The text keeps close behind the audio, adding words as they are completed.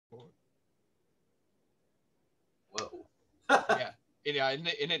yeah, isn't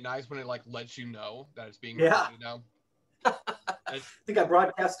it nice when it like lets you know that it's being Yeah. recorded now? I think I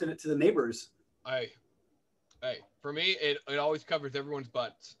broadcasted it to the neighbors. I Hey, for me, it always covers everyone's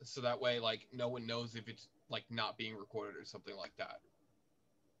butts, so that way, like, no one knows if it's like not being recorded or something like that.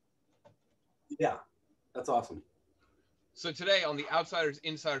 Yeah, that's awesome. So today on the Outsiders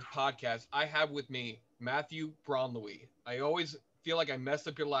Insiders podcast, I have with me Matthew Bronleewe. I always feel like I messed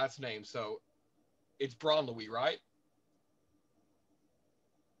up your last name, so it's Bronleewe, right?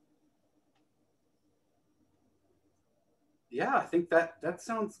 Yeah, I think that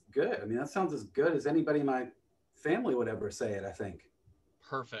sounds good. I mean, that sounds as good as anybody in my family would ever say it, I think.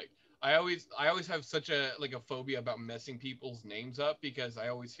 Perfect. I always have such a like a phobia about messing people's names up because I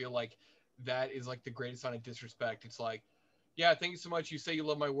always feel like that is like the greatest sign of disrespect. It's like, yeah, thank you so much. You say you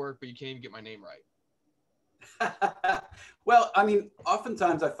love my work, but you can't even get my name right. Well, I mean,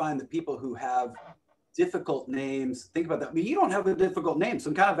 oftentimes I find that people who have difficult names, think about that. I mean, you don't have a difficult name, so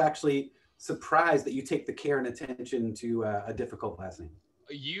I'm kind of actually surprised that you take the care and attention to a difficult last name.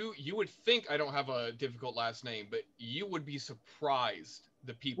 You would think I don't have a difficult last name, but you would be surprised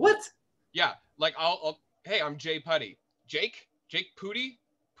the people. What? Yeah, like I'll hey, I'm Jay Putty. Jake Pooty,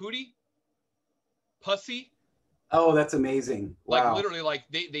 Pooty, Pussy. Oh, that's amazing. Like Wow. literally, like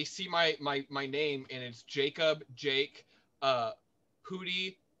they see my name and it's Jacob, Jake, uh,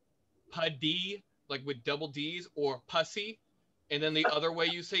 Pooty, Puddy, like with double D's, or Pussy, and then the other way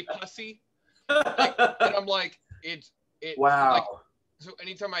you say Pussy. Like, and I'm like, it like Wow. so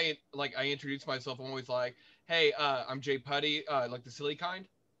anytime I introduce myself, I'm always like, hey, I'm Jay Putty, like the silly kind.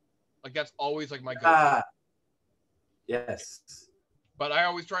 Like that's always like my go-to. Ah, yes. But I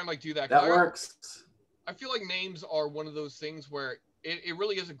always try and like do that because That works. I feel like names are one of those things where it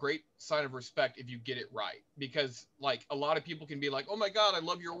really is a great sign of respect if you get it right. Because like a lot of people can be like, oh my God, I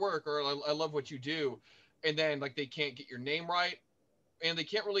love your work, or I love what you do. And then like they can't get your name right and they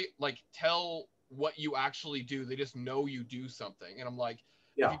can't really like tell what you actually do. They just know you do something. And I'm like,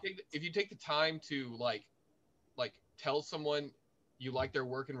 Yeah. if you take the time to like tell someone you like their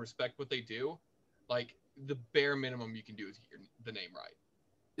work and respect what they do, like the bare minimum you can do is get the name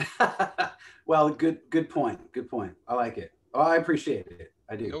right. Well, good point. Good point. I like it. Oh, I appreciate it.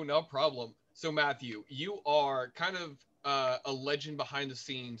 I do. No, no problem. So Matthew, you are kind of a legend behind the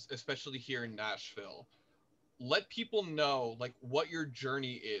scenes, especially here in Nashville. Let people know like what your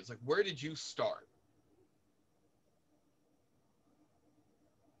journey is. Like, where did you start?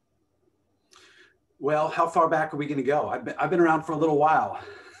 Well, how far back are we going to go? I've been around for a little while.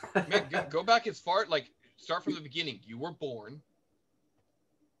 Man, go back as far like start from the beginning. You were born.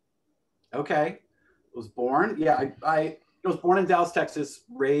 Okay. Was born. Yeah, I was born in Dallas, Texas,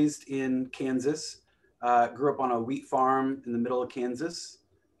 raised in Kansas. Grew up on a wheat farm in the middle of Kansas.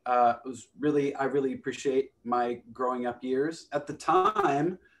 I really appreciate my growing up years. At the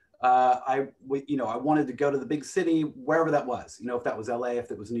time, I wanted to go to the big city, wherever that was. You know, if that was LA, if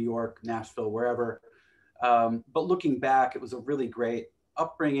it was New York, Nashville, wherever. But looking back, it was a really great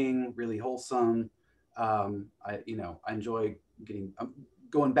upbringing, really wholesome. I enjoy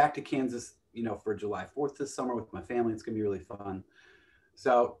going back to Kansas, for July 4th this summer with my family. It's going to be really fun.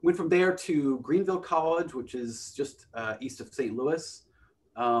 So went from there to Greenville College, which is just east of St. Louis.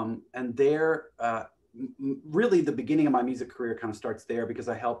 And there, really the beginning of my music career kind of starts there because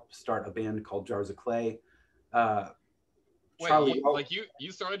I helped start a band called Jars of Clay. Wait,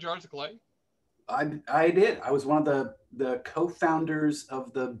 you started Jars of Clay? I did. I was one of the co-founders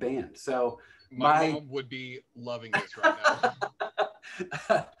of the band. So my mom would be loving this right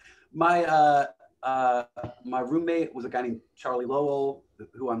now. My roommate was a guy named Charlie Lowell,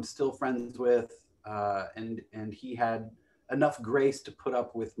 who I'm still friends with, and he had enough grace to put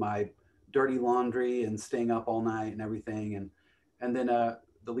up with my dirty laundry and staying up all night and everything. And then the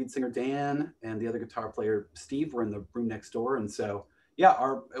lead singer Dan and the other guitar player Steve were in the room next door, and so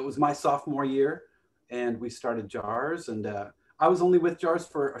yeah, it was my sophomore year, and we started Jars, and I was only with Jars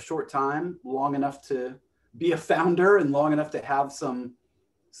for a short time, long enough to be a founder and long enough to have some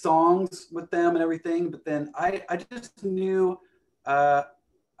songs with them and everything. But then I just knew I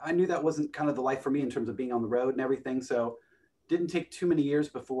knew that wasn't kind of the life for me in terms of being on the road and everything. So didn't take too many years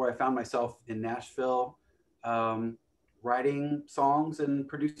before I found myself in Nashville, writing songs and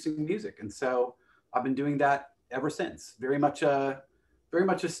producing music. And so I've been doing that ever since. Very much a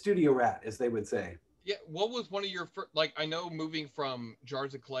studio rat, as they would say. Yeah. What was one of your first, like, I know moving from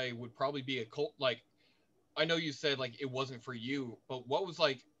Jars of Clay would probably be a cult, like, I know you said like it wasn't for you, but what was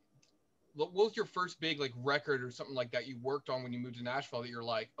your first big like record or something like that you worked on when you moved to Nashville that you're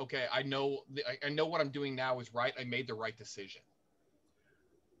like, okay, I know what I'm doing now is right. I made the right decision.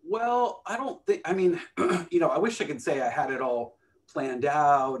 Well, I don't think, I mean, I wish I could say I had it all planned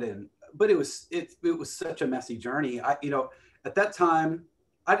out, but it was such a messy journey. At that time,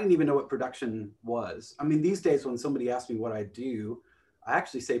 I didn't even know what production was. I mean, these days when somebody asks me what I do, I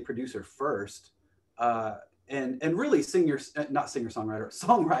actually say producer first. And really not singer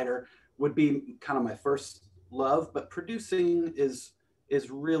songwriter would be kind of my first love, but producing is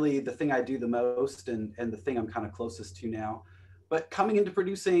really the thing I do the most, and the thing I'm kind of closest to now. But coming into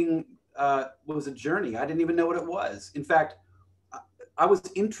producing was a journey. I didn't even know what it was. In fact, I was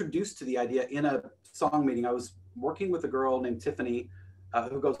introduced to the idea in a song meeting. I was working with a girl named Tiffany,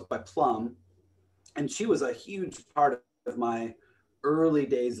 who goes by Plumb, and she was a huge part of my early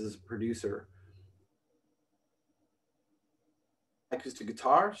days as a producer. Acoustic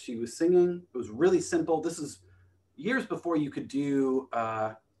guitar, she was singing. It was really simple. This is years before you could do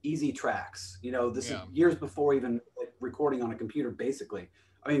easy tracks. This is years before even like recording on a computer, basically.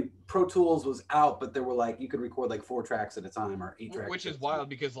 I mean, Pro Tools was out, but there were you could record 4 tracks at a time or 8 tracks. Which is wild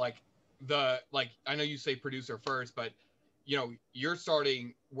because I know you say producer first, but you're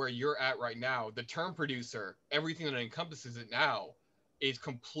starting where you're at right now. The term producer, everything that encompasses it now, is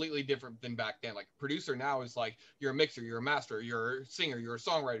completely different than back then. Like producer now is you're a mixer, you're a master, you're a singer, you're a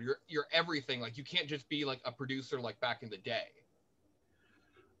songwriter, you're everything. You can't just be a producer back in the day.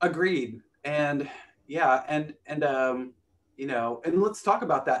 Agreed. And yeah, and let's talk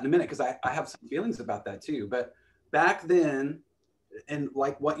about that in a minute, because I have some feelings about that too. But back then, and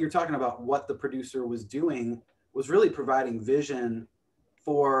what you're talking about, what the producer was doing was really providing vision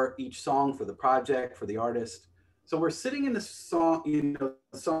for each song, for the project, for the artist. So we're sitting in the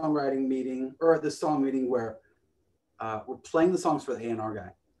songwriting meeting, or this song meeting where we're playing the songs for the A&R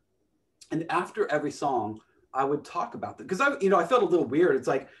guy. And after every song, I would talk about them, because I felt a little weird. It's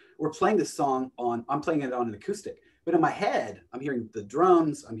we're playing this song I'm playing it on an acoustic, but in my head, I'm hearing the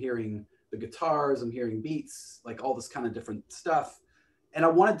drums, I'm hearing the guitars, I'm hearing beats, all this kind of different stuff. And I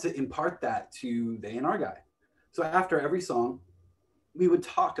wanted to impart that to the A&R guy. So after every song, we would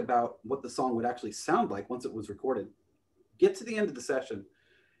talk about what the song would actually sound like once it was recorded. Get to the end of the session,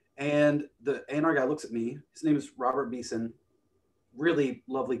 and the A&R guy looks at me. His name is Robert Beeson, really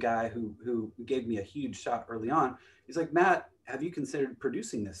lovely guy who gave me a huge shot early on. He's like, Matt, have you considered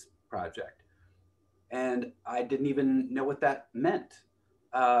producing this project? And I didn't even know what that meant.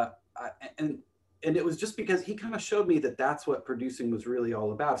 And it was just because he kind of showed me that that's what producing was really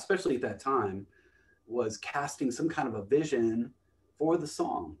all about, especially at that time, was casting some kind of a vision for the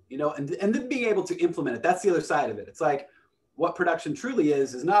song, and then being able to implement it. That's the other side of it. It's what production truly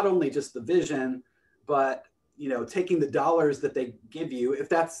is not only just the vision, but taking the dollars that they give you. If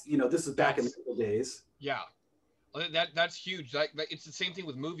that's this is back in the old days. Yeah, that's huge. It's the same thing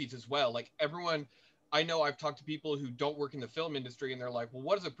with movies as well. Everyone, I know I've talked to people who don't work in the film industry, and they're like, well,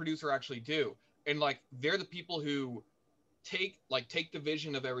 what does a producer actually do? And they're the people who take the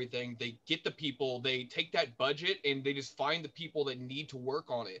vision of everything. They get the people, they take that budget, and they just find the people that need to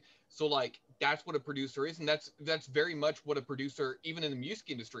work on it. So that's what a producer is, and that's very much what a producer, even in the music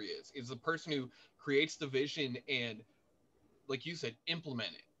industry, is the person who creates the vision and, like you said,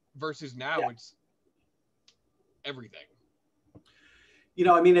 implement it. Versus now, it's everything.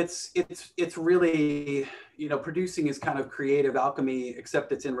 I mean, it's really, producing is kind of creative alchemy,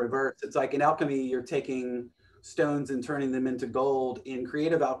 except it's in reverse. It's in alchemy, you're taking stones and turning them into gold. In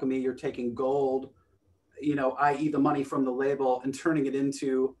creative alchemy, you're taking gold, i.e. the money from the label, and turning it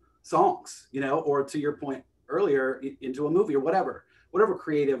into songs, or to your point earlier, into a movie or whatever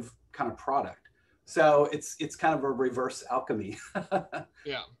creative kind of product. So it's kind of a reverse alchemy.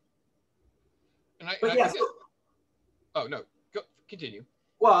 Yeah. Oh no, go continue.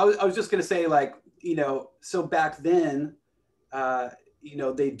 Well, I was just going to say, so back then,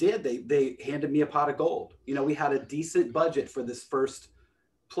 they handed me a pot of gold. We had a decent budget for this first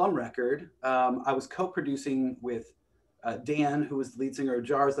Plumb record. I was co-producing with Dan, who was the lead singer of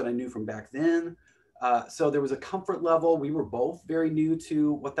Jars that I knew from back then. So there was a comfort level. We were both very new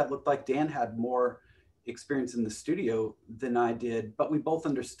to what that looked like. Dan had more experience in the studio than I did, but we both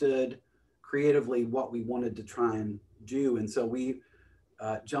understood creatively what we wanted to try and do. And so we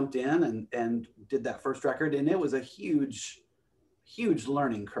jumped in and did that first record. And it was a huge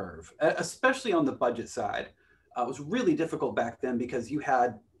learning curve, especially on the budget side. It was really difficult back then because you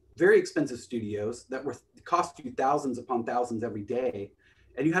had very expensive studios that cost you thousands upon thousands every day,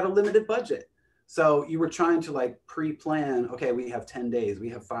 and you had a limited budget. So you were trying to pre-plan, okay, we have 10 days, we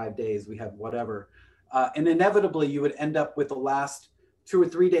have 5 days, we have whatever. And inevitably you would end up with the last 2 or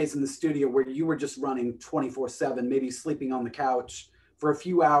 3 days in the studio where you were just running 24/7, maybe sleeping on the couch for a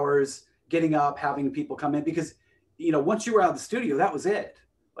few hours, getting up, having people come in, because once you were out of the studio, that was it.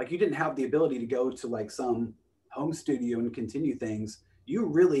 You didn't have the ability to go to some home studio and continue things, you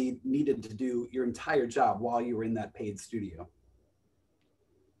really needed to do your entire job while you were in that paid studio.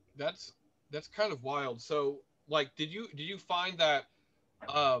 That's kind of wild. So like, did you find that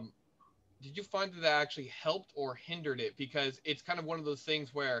um did you find that that actually helped or hindered it? Because it's kind of one of those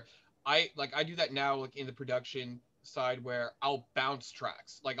things where I do that now, like in the production side, where I'll bounce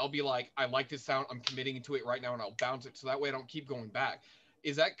tracks. Like I'll be like, I like this sound, I'm committing to it right now, and I'll bounce it so that way I don't keep going back.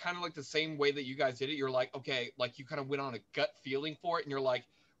 Is that kind of like the same way that you guys did it? You're like, okay, like you kind of went on a gut feeling for it, and you're like,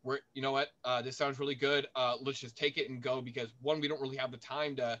 we're, you know what, this sounds really good. Let's just take it and go, because one, we don't really have the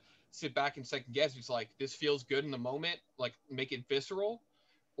time to sit back and second guess. It's like, this feels good in the moment, like make it visceral.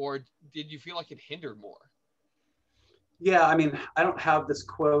 Or did you feel like it hindered more? Yeah, I mean, I don't have this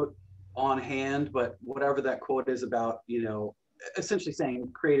quote on hand, but whatever that quote is about, essentially saying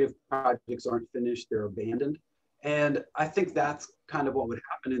creative projects aren't finished, they're abandoned. And I think that's kind of what would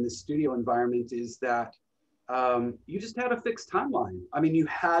happen in the studio environment, is that you just had a fixed timeline. I mean, you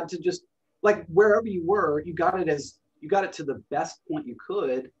had to just, like, wherever you were, you got it to the best point you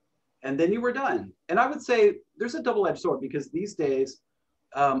could, and then you were done. And I would say there's a double-edged sword, because these days,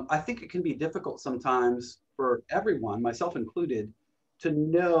 I think it can be difficult sometimes for everyone, myself included, to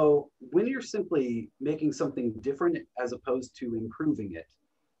know when you're simply making something different as opposed to improving it.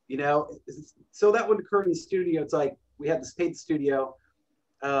 So that would occur in the studio. It's like we had this paid studio.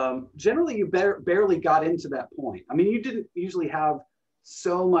 Generally, you barely got into that point. I mean, you didn't usually have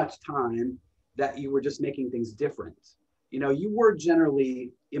so much time that you were just making things different. You were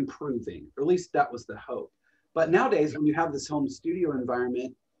generally improving, or at least that was the hope. But nowadays, when you have this home studio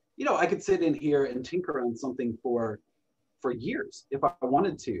environment, I could sit in here and tinker on something for years if I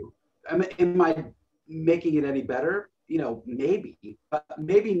wanted to. Am I making it any better? Maybe, but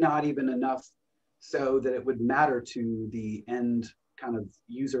maybe not even enough so that it would matter to the end kind of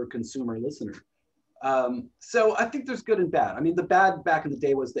user, consumer, listener. So I think there's good and bad. I mean, the bad back in the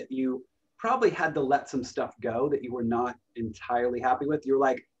day was that you probably had to let some stuff go that you were not entirely happy with. You're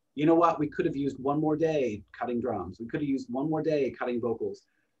like, you know what, we could have used one more day cutting drums. We could have used one more day cutting vocals.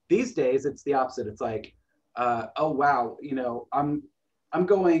 These days, it's the opposite. It's like, oh, wow,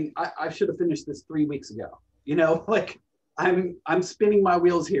 I should have finished this 3 weeks ago. Like I'm spinning my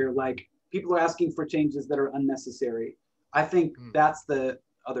wheels here. Like, people are asking for changes that are unnecessary. I think that's the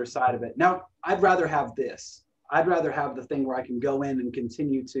other side of it. Now, I'd rather have this. I'd rather have the thing where I can go in and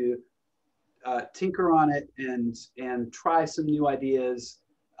continue to tinker on it and try some new ideas.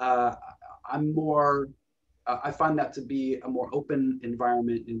 I find that to be a more open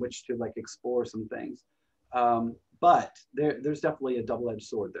environment in which to like explore some things. But there's definitely a double-edged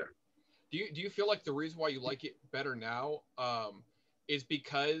sword there. Do you feel like the reason why you like it better now is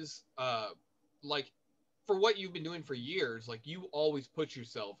because like, for what you've been doing for years, like, you always put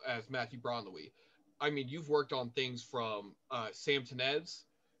yourself as Matthew Bronleewe. I mean, you've worked on things from Sam Tinnesz,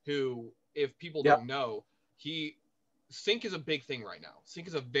 who, if people don't know, sync is a big thing right now. Sync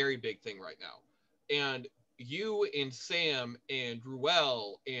is a very big thing right now. And you and Sam and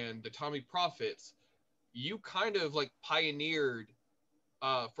Ruelle and the Tommy Prophets, you kind of like pioneered,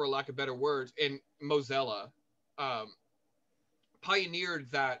 for lack of better words, and Mozilla,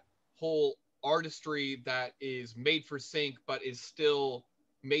 pioneered that whole artistry that is made for sync but is still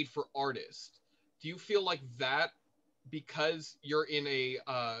made for artists. Do you feel like that, because you're in a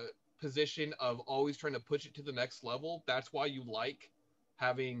position of always trying to push it to the next level, that's why you like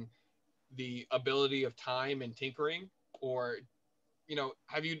having the ability of time and tinkering? Or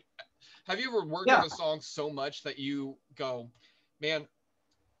have you ever worked on a song so much that you go, man,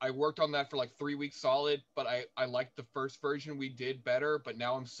 I worked on that for like 3 weeks solid, but I liked the first version we did better, but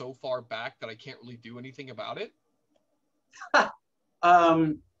now I'm so far back that I can't really do anything about it?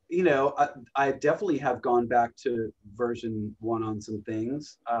 I definitely have gone back to version 1 on some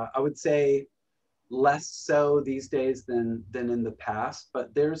things. I would say less so these days than in the past,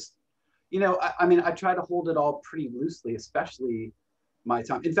 but there's, I try to hold it all pretty loosely, especially my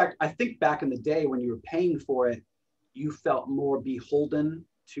time. In fact, I think back in the day when you were paying for it, you felt more beholden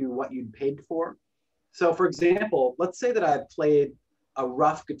to what you'd paid for. So for example, let's say that I played a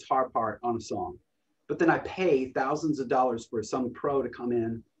rough guitar part on a song, but then I pay thousands of dollars for some pro to come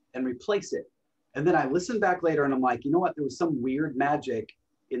in and replace it. And then I listen back later and I'm like, you know what? There was some weird magic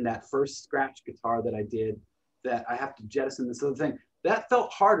in that first scratch guitar that I did that I have to jettison this other thing. That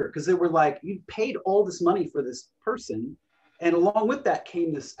felt harder because they were like, you paid all this money for this person. And along with that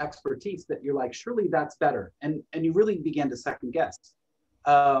came this expertise that you're like, surely that's better. And you really began to second guess.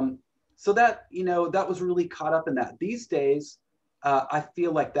 So that, that was really caught up in that. These days, I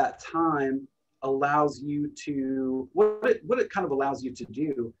feel like that time allows you to, what it kind of allows you to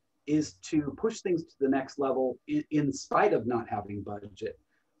do is to push things to the next level in spite of not having budget.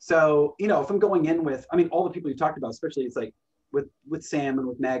 So, you know, if I'm going in with, I mean, all the people you talked about, especially it's like with Sam and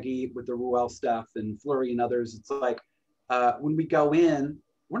with Maggie, with the Ruelle stuff and Flurry and others, it's like when we go in,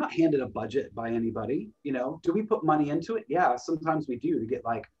 we're not handed a budget by anybody. You know, do we put money into it? Yeah, sometimes we do to get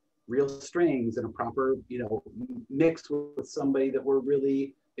like real strings and a proper, you know, mix with somebody that we're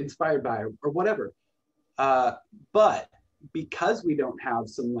really inspired by or whatever. But because we don't have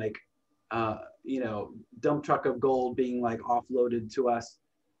some like, you know, dump truck of gold being like offloaded to us,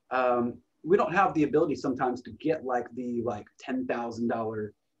 we don't have the ability sometimes to get like the like $10,000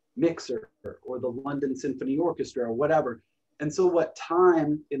 mixer or the London Symphony Orchestra or whatever. And so what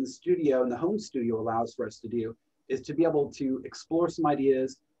time in the studio, in the home studio, allows for us to do is to be able to explore some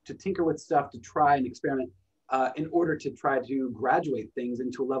ideas, to tinker with stuff, to try and experiment in order to try to graduate things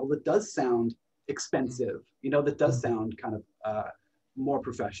into a level that does sound expensive, you know, that does sound kind of more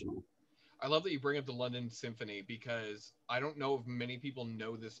professional. I love that you bring up the London Symphony because I don't know if many people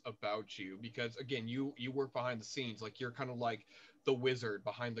know this about you because again, you work behind the scenes, like you're kind of like the wizard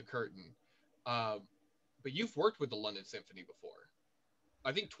behind the curtain. But you've worked with the London Symphony before.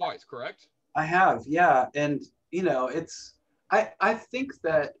 I think twice, correct? I have, yeah. And, you know, it's, I think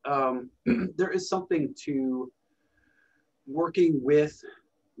that there is something to working with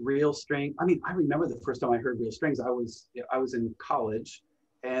real string. I mean, I remember the first time I heard real strings, I was in college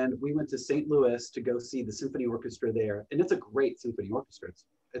and we went to St. Louis to go see the symphony orchestra there. And it's a great symphony orchestra.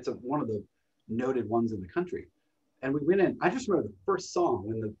 It's one of the noted ones in the country. And we went in, I just remember the first song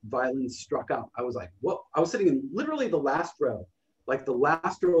when the violins struck up, I was like, whoa, I was sitting in literally the last row, like the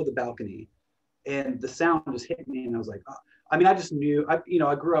last row of the balcony. And the sound just hit me and I was like, oh. I mean, I just knew,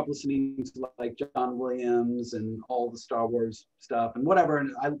 I grew up listening to like John Williams and all the Star Wars stuff and whatever.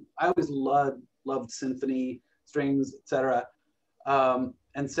 And I always loved symphony, strings, etc.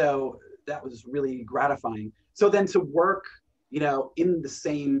 And so that was really gratifying. So then to work, you know, with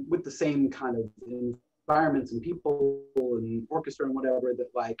the same kind of environments and people and orchestra and whatever that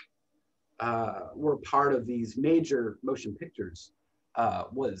like were part of these major motion pictures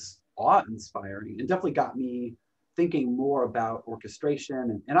was awe-inspiring and definitely got me thinking more about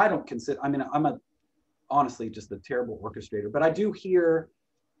orchestration. And I don't consider, I mean, honestly just a terrible orchestrator, but I do hear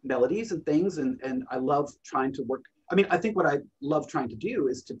melodies and things and I love trying to work. I mean, I think what I love trying to do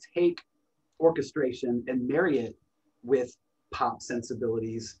is to take orchestration and marry it with pop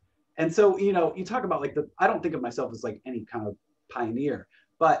sensibilities. And so, you know, you talk about like I don't think of myself as like any kind of pioneer,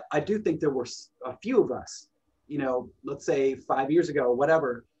 but I do think there were a few of us, you know, let's say 5 years ago or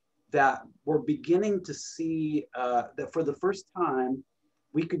whatever, that were beginning to see that for the first time,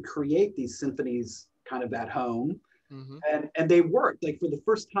 we could create these symphonies kind of at home. Mm-hmm. And they worked. Like for the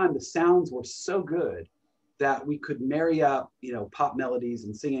first time, the sounds were so good that we could marry up, you know, pop melodies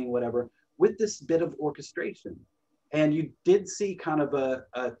and singing, whatever, with this bit of orchestration. And you did see kind of a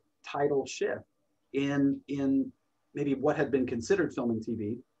tidal shift in maybe what had been considered film and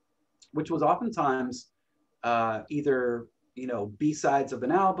TV, which was oftentimes either, you know, B-sides of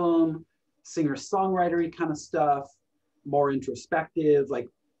an album, singer-songwriter-y kind of stuff, more introspective. Like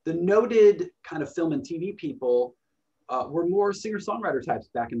the noted kind of film and TV people were more singer-songwriter types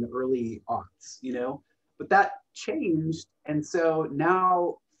back in the early aughts, you know, but that changed. And so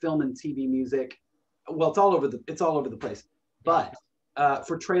now film and TV music, well, it's all over the place. But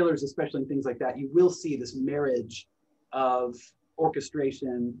for trailers, especially and things like that, you will see this marriage of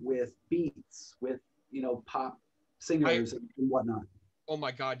orchestration with beats, with, you know, pop singers and whatnot. Oh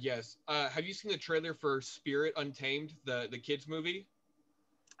my God, yes. Have you seen the trailer for Spirit Untamed, the kids movie?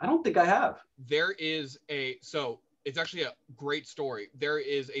 I don't think I have. There is so it's actually a great story. There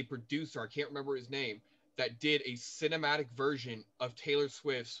is a producer, I can't remember his name, that did a cinematic version of Taylor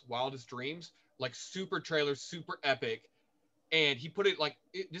Swift's Wildest Dreams, like super trailer, super epic. And he put it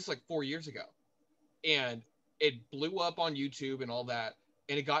just like 4 years ago. And it blew up on YouTube and all that.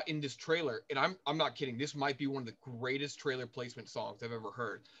 And it got in this trailer. And I'm not kidding. This might be one of the greatest trailer placement songs I've ever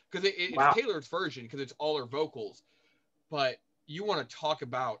heard. Because it's wow. Taylor's version, because it's all her vocals. But you want to talk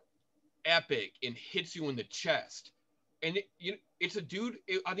about epic and hits you in the chest. And it's a dude,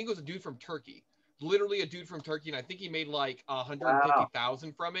 I think it was a dude from Turkey. Literally a dude from Turkey. And I think he made like 150,000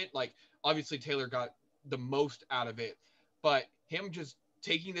 wow. from it. Like, obviously Taylor got the most out of it. But him just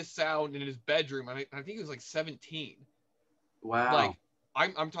taking this sound in his bedroom, I think he was like 17. Wow. Like,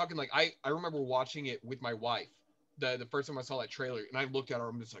 I'm talking like, I remember watching it with my wife the first time I saw that trailer, and I looked at her,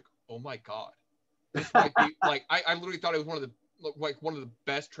 I'm just like, oh my God. This might be, like, I literally thought it was one of the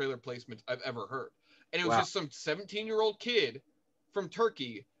best trailer placements I've ever heard. And it was wow. just some 17-year-old kid from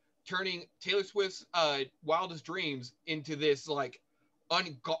Turkey turning Taylor Swift's Wildest Dreams into this, like,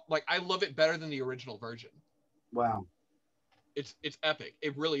 like I love it better than the original version. Wow. It's epic.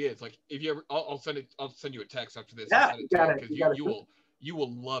 It really is. Like if you ever, I'll send it. I'll send you a text after this. I'll Yeah, send you it to got you it. because You got it. you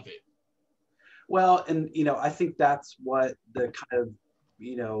will love it. Well, and I think that's what the kind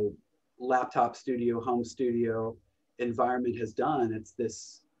of laptop studio, home studio environment has done. It's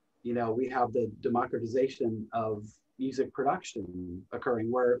this, we have the democratization of music production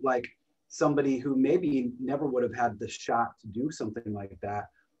occurring, where like somebody who maybe never would have had the shot to do something like that,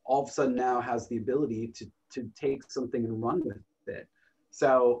 all of a sudden now has the ability to take something and run with it.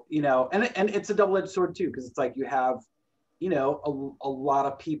 So, and it's a double-edged sword too, because it's like you have, a lot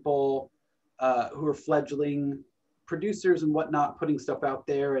of people who are fledgling producers and whatnot, putting stuff out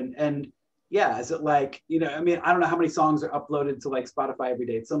there. And yeah, is it like, I mean, I don't know how many songs are uploaded to like Spotify every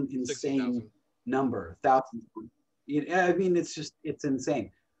day. It's some insane 60,000. number, thousands. I mean, it's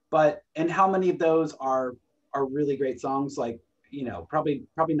insane. But, and how many of those are really great songs? Like, probably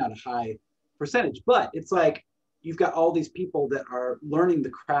not a high percentage, but it's like, you've got all these people that are learning the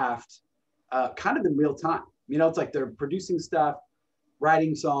craft kind of in real time. It's like they're producing stuff,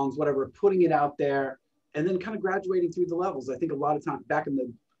 writing songs, whatever, putting it out there, and then kind of graduating through the levels. I think a lot of times back in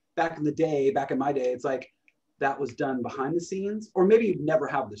my day, it's like that was done behind the scenes, or maybe you'd never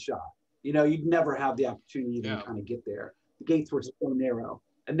have the shot. You'd never have the opportunity to kind of get there. The gates were so narrow,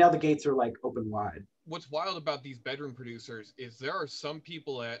 and now the gates are like open wide. What's wild about these bedroom producers is there are some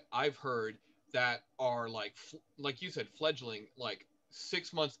people that I've heard that are like you said, fledgling, like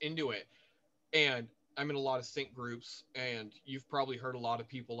 6 months into it, and I'm in a lot of sync groups, and you've probably heard a lot of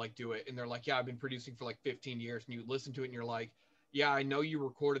people like do it, and they're like, yeah, I've been producing for like 15 years, and you listen to it and you're like, yeah, I know you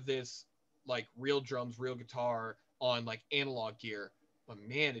recorded this like real drums, real guitar on like analog gear, but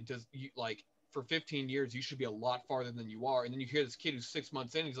man, it does, you like, for 15 years you should be a lot farther than you are. And then you hear this kid who's 6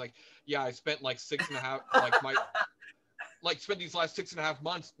 months in, he's like, yeah, I spent like 6.5, spent these last 6.5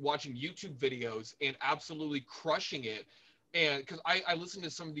 months watching YouTube videos and absolutely crushing it. And because I listen to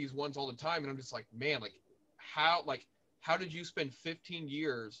some of these ones all the time, and I'm just like, man, how did you spend 15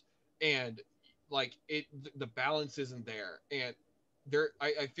 years and like the balance isn't there. And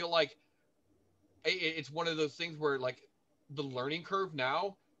I feel like it's one of those things where like the learning curve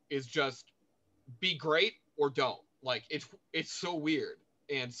now is just be great or don't. Like it's so weird.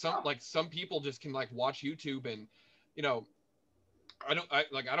 And some people just can like watch YouTube and you know I don't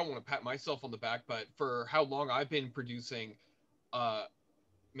want to pat myself on the back, but for how long I've been producing, uh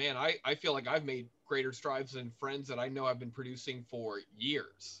man, I feel like I've made greater strides than friends that I know I've been producing for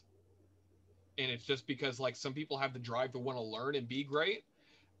years. And it's just because like some people have the drive to want to learn and be great,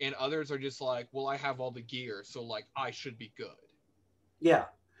 and others are just like, well, I have all the gear, so like I should be good. Yeah.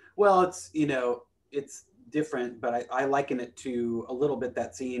 Well, it's different, but I liken it to a little bit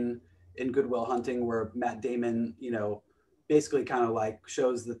that scene in Good Will Hunting where Matt Damon, basically kind of like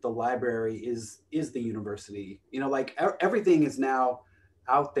shows that the library is the university. Like everything is now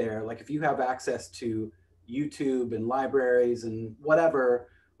out there. Like if you have access to YouTube and libraries and whatever,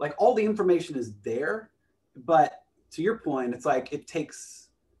 like all the information is there. But to your point, it's like it takes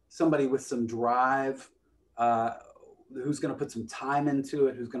somebody with some drive, uh, who's going to put some time into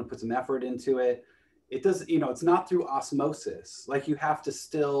it, who's going to put some effort into it. It does, it's not through osmosis. Like you have to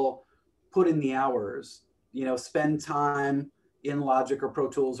still put in the hours, spend time in Logic or Pro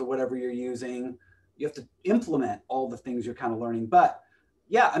Tools or whatever you're using. You have to implement all the things you're kind of learning. But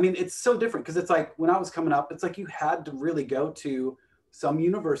yeah, I mean, it's so different because it's like when I was coming up, it's like you had to really go to some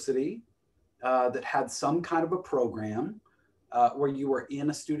university that had some kind of a program where you were in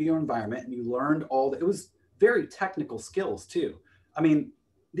a studio environment and you learned it was very technical skills too. I mean,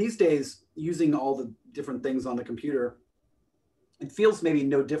 these days, using all the different things on the computer, it feels maybe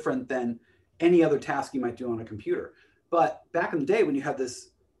no different than any other task you might do on a computer. But back in the day when you had this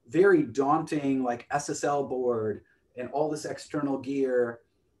very daunting like SSL board and all this external gear,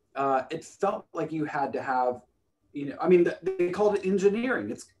 it felt like you had to have, I mean, they called it engineering.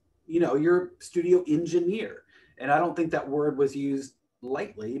 It's, you're a studio engineer. And I don't think that word was used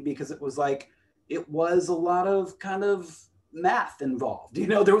lightly because it was a lot of kind of math involved.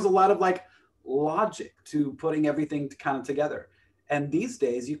 There was a lot of like logic to putting everything kind of together. And these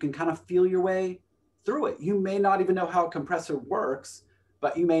days you can kind of feel your way through it. You may not even know how a compressor works,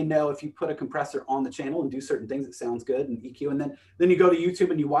 but you may know if you put a compressor on the channel and do certain things, it sounds good and EQ. And then you go to YouTube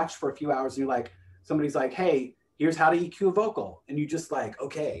and you watch for a few hours and you're like, somebody's like, hey, here's how to EQ a vocal. And you just like,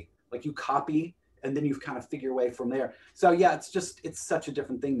 okay, like you copy and then you kind of figure your way from there. So yeah, it's such a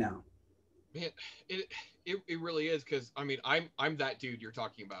different thing now. Man, it really is, because I mean I'm that dude you're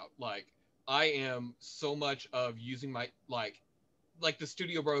talking about. Like I am so much of using my like the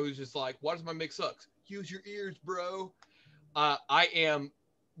studio bro who's just like, why does my mix sucks? Use your ears, bro. I am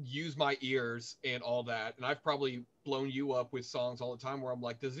use my ears and all that, and I've probably blown you up with songs all the time where I'm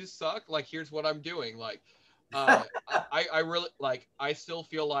like, does this suck? Like, here's what I'm doing. Like, I really like. I still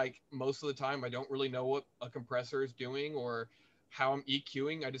feel like most of the time I don't really know what a compressor is doing or how I'm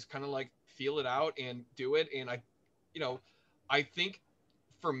EQing. I just kind of like feel it out and do it, and you know, I think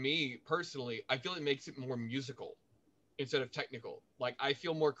for me personally, I feel it makes it more musical instead of technical. Like I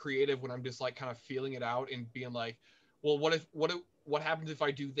feel more creative when I'm just like kind of feeling it out and being like, well, what happens if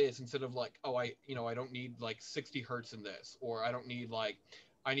I do this instead of like, oh, I don't need like 60 hertz in this, or I don't need like,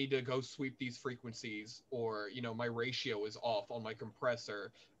 I need to go sweep these frequencies, or my ratio is off on my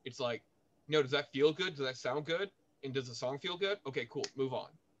compressor. It's like, does that feel good? Does that sound good? And does the song feel good? Okay, cool, move on.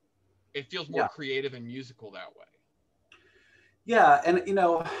 It feels more Yeah. creative and musical that way. Yeah, and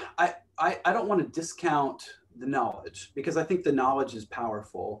I don't want to discount the knowledge because I think the knowledge is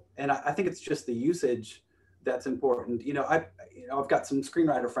powerful, and I think it's just the usage that's important. I've got some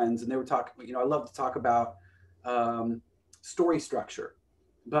screenwriter friends, and they were talking. I love to talk about story structure,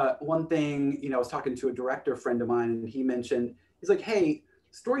 but one thing, I was talking to a director friend of mine, and he mentioned, he's like, "Hey,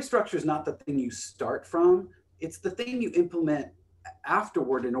 story structure is not the thing you start from; it's the thing you implement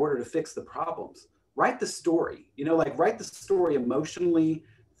afterward in order to fix the problems." Write the story, like write the story emotionally,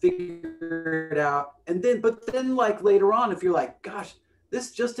 figure it out. But then like later on, if you're like, gosh,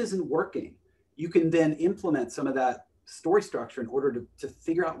 this just isn't working, you can then implement some of that story structure in order to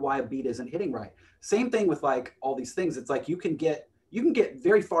figure out why a beat isn't hitting right. Same thing with like all these things. It's like you can get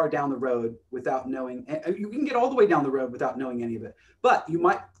very far down the road without knowing, you can get all the way down the road without knowing any of it. But you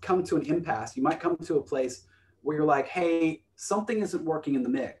might come to an impasse. You might come to a place where you're like, hey, something isn't working in the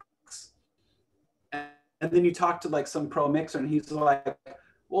mix. And then you talk to like some pro mixer and he's like,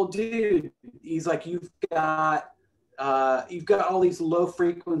 well, dude, he's like, you've got all these low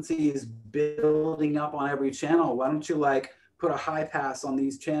frequencies building up on every channel. Why don't you like put a high pass on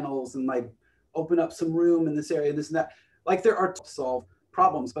these channels and like open up some room in this area, this and that. Like there are to solve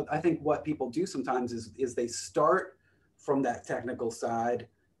problems, but I think what people do sometimes is they start from that technical side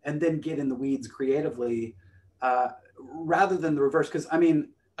and then get in the weeds creatively, rather than the reverse. Because I mean,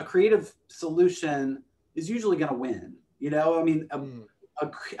 a creative solution is usually going to win. I mean,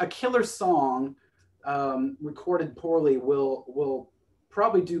 a killer song recorded poorly will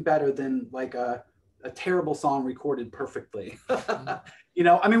probably do better than like a terrible song recorded perfectly.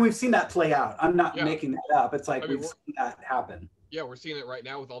 I mean, we've seen that play out. I'm not making that up. It's like we've seen that happen. Yeah, we're seeing it right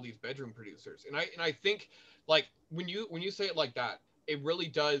now with all these bedroom producers, and I think like when you say it like that, it really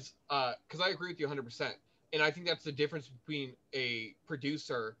does. Because I agree with you 100%, and I think that's the difference between a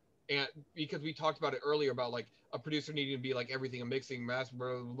producer and, because we talked about it earlier about like a producer needing to be like everything, a mixing, master,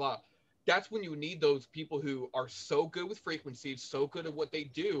 blah blah blah. That's when you need those people who are so good with frequencies, so good at what they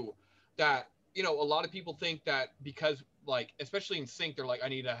do, that a lot of people think that because like especially in sync, they're like, I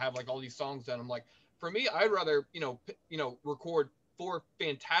need to have like all these songs done. I'm like, for me, I'd rather record 4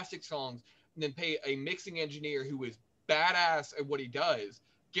 fantastic songs and then pay a mixing engineer who is badass at what he does,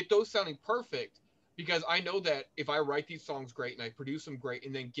 get those sounding perfect, because I know that if I write these songs great and I produce them great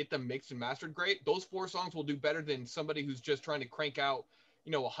and then get them mixed and mastered great, those 4 songs will do better than somebody who's just trying to crank out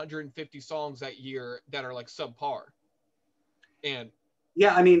 150 songs that year that are like subpar. And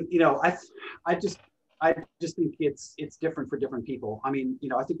yeah, I mean, I just think it's different for different people. I mean,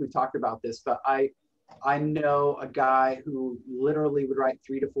 I think we talked about this, but I know a guy who literally would write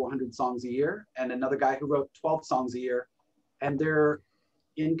 300 to 400 songs a year, and another guy who wrote 12 songs a year, and their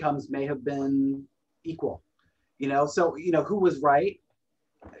incomes may have been equal. So who was right?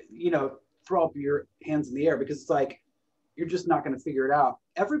 Throw up your hands in the air, because it's like you're just not going to figure it out.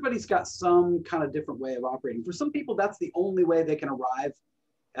 Everybody's got some kind of different way of operating. For some people, that's the only way they can arrive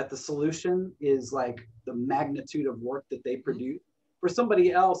at the solution, is like the magnitude of work that they produce. For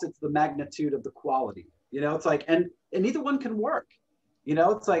somebody else, it's the magnitude of the quality. It's like, and either one can work.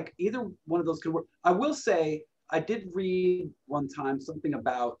 It's like either one of those can work. I will say, I did read one time something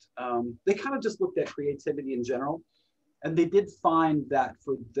about, they kind of just looked at creativity in general. And they did find that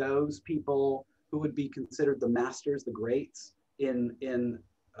for those people who would be considered the masters, the greats in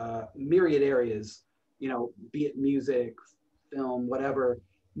myriad areas, be it music, film, whatever,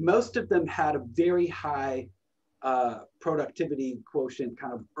 most of them had a very high productivity quotient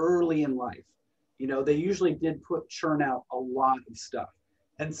kind of early in life. They usually did churn out a lot of stuff.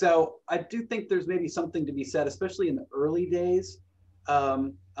 And so I do think there's maybe something to be said, especially in the early days,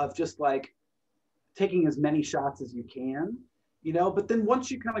 of just like taking as many shots as you can, but then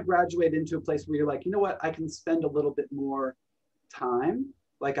once you kind of graduate into a place where you're like, what, I can spend a little bit more time.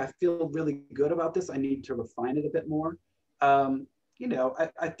 Like, I feel really good about this. I need to refine it a bit more.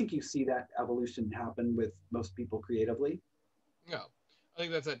 I think you see that evolution happen with most people creatively. Yeah, I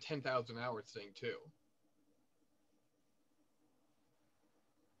think that's that 10,000 hours thing too.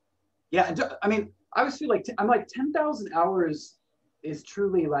 Yeah, I mean, I was feel like I'm like 10,000 hours is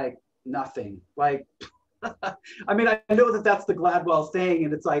truly like nothing. Like, I mean, I know that that's the Gladwell saying,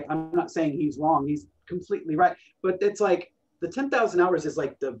 and it's like I'm not saying he's wrong; he's completely right. But it's like the 10,000 hours is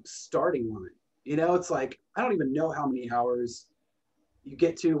like the starting line. You know, it's like I don't even know how many hours you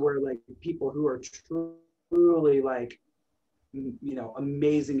get to where like people who are truly like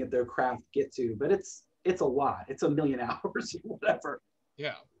amazing at their craft get to, but it's a lot. It's a million hours or whatever.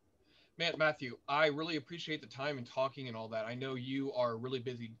 Yeah. Man, Matthew, I really appreciate the time and talking and all that. I know you are a really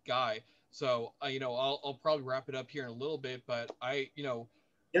busy guy, so I'll probably wrap it up here in a little bit. But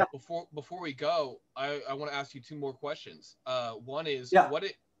Yeah, before we go, I want to ask you two more questions. One is yeah. what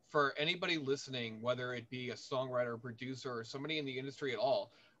it for anybody listening, whether it be a songwriter, producer, or somebody in the industry at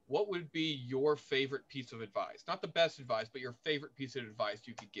all, what would be your favorite piece of advice? Not the best advice, but your favorite piece of advice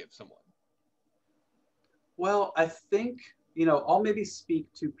you could give someone. Well, I think I'll maybe speak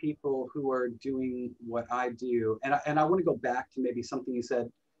to people who are doing what I do, and I want to go back to maybe something you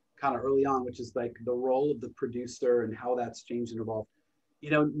said kind of early on, which is like the role of the producer and how that's changed and evolved.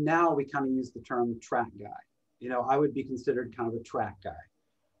 Now we kind of use the term track guy. I would be considered kind of a track guy.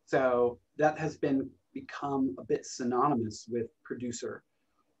 So that has become a bit synonymous with producer.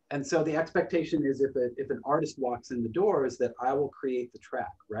 And so the expectation is if an artist walks in the door is that I will create the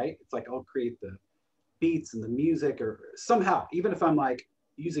track, right? It's like I'll create the beats and the music or somehow, even if I'm like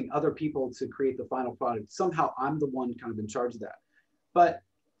using other people to create the final product, somehow I'm the one kind of in charge of that. But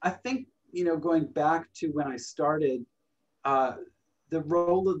I think, going back to when I started, uh, the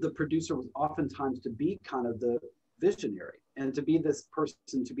role of the producer was oftentimes to be kind of the visionary and to be this person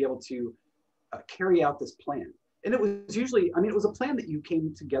to be able to carry out this plan. And it was usually, I mean, it was a plan that you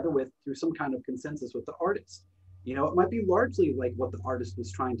came together with through some kind of consensus with the artist. It might be largely like what the artist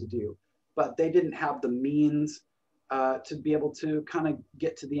was trying to do, but they didn't have the means to be able to kind of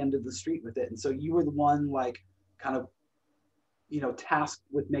get to the end of the street with it. And so you were the one like kind of, tasked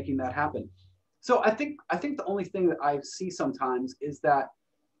with making that happen. So I think the only thing that I see sometimes is that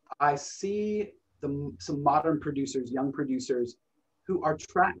I see some modern producers, young producers, who are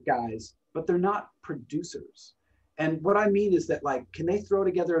track guys, but they're not producers. And what I mean is that, like, can they throw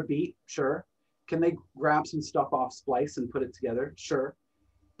together a beat? Sure. Can they grab some stuff off Splice and put it together? Sure.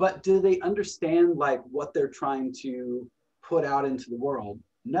 But do they understand like what they're trying to put out into the world?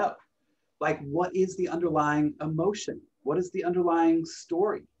 No. Like, what is the underlying emotion? What is the underlying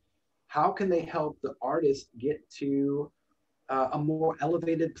story? How can they help the artist get to a more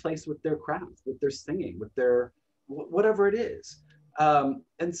elevated place with their craft, with their singing, with their whatever it is?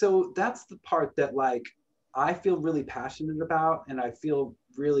 And so that's the part that like I feel really passionate about, and I feel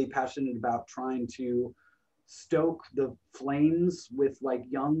really passionate about trying to stoke the flames with like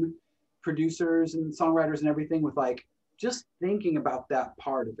young producers and songwriters and everything, with like just thinking about that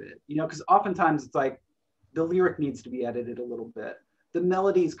part of it, because oftentimes it's like the lyric needs to be edited a little bit, the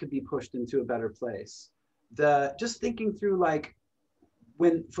melodies could be pushed into a better place, the just thinking through like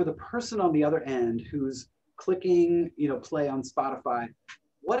when for the person on the other end who's clicking play on Spotify,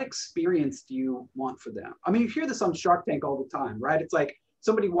 what experience do you want for them? I mean, you hear this on Shark Tank all the time, right? It's like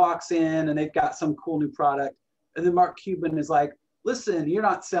somebody walks in and they've got some cool new product, and then Mark Cuban is like, listen, you're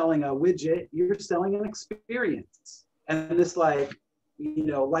not selling a widget, you're selling an experience. And this like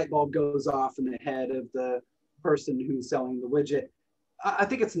light bulb goes off in the head of the person who's selling the widget. I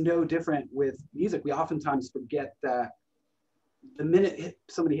think it's no different with music. We oftentimes forget that the minute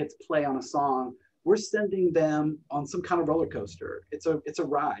somebody hits play on a song, we're sending them on some kind of roller coaster. It's a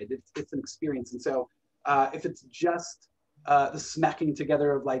ride. It's an experience. And so if it's just the smacking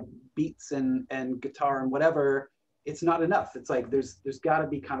together of like beats and guitar and whatever, it's not enough. It's like there's got to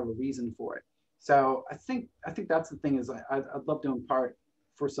be kind of a reason for it. So I think that's the thing is I'd love to impart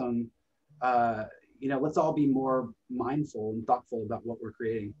for some let's all be more mindful and thoughtful about what we're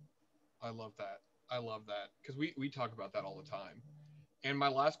creating. I love that. I love that because we talk about that all the time. And my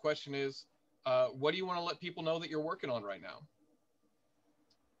last question is, what do you want to let people know that you're working on right now?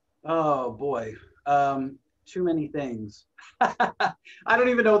 Oh boy, too many things. I don't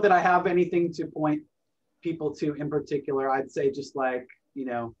even know that I have anything to point people to in particular. I'd say just like,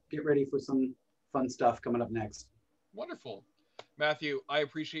 get ready for some fun stuff coming up next. Wonderful. Matthew, I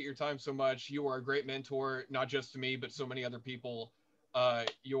appreciate your time so much. You are a great mentor, not just to me, but so many other people.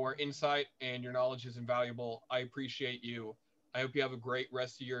 Your insight and your knowledge is invaluable. I appreciate you. I hope you have a great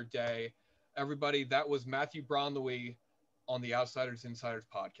rest of your day. Everybody, that was Matthew Bronleewe on the Outsiders Insiders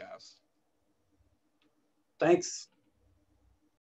podcast. Thanks.